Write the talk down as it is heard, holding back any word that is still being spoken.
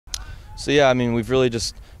So yeah, I mean, we've really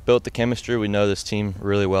just built the chemistry. We know this team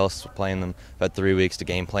really well, so playing them. We've had 3 weeks to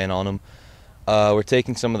game plan on them. We're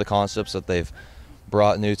taking some of the concepts that they've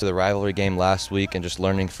brought new to the rivalry game last week and just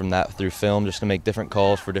learning from that through film just to make different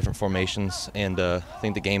calls for different formations. And I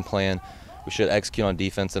think the game plan, we should execute on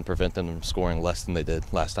defense and prevent them from scoring less than they did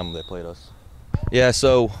last time they played us. Yeah,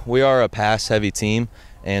 so we are a pass-heavy team,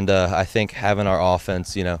 and I think having our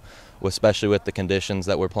offense, especially with the conditions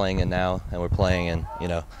that we're playing in now and we're playing in,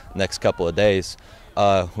 next couple of days,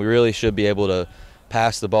 we really should be able to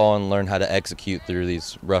pass the ball and learn how to execute through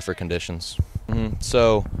these rougher conditions.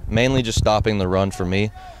 So mainly just stopping the run for me,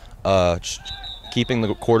 just keeping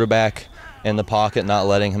the quarterback in the pocket, not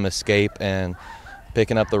letting him escape, and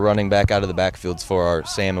picking up the running back out of the backfields for our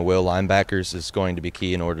Sam and Will linebackers is going to be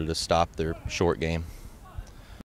key in order to stop their short game.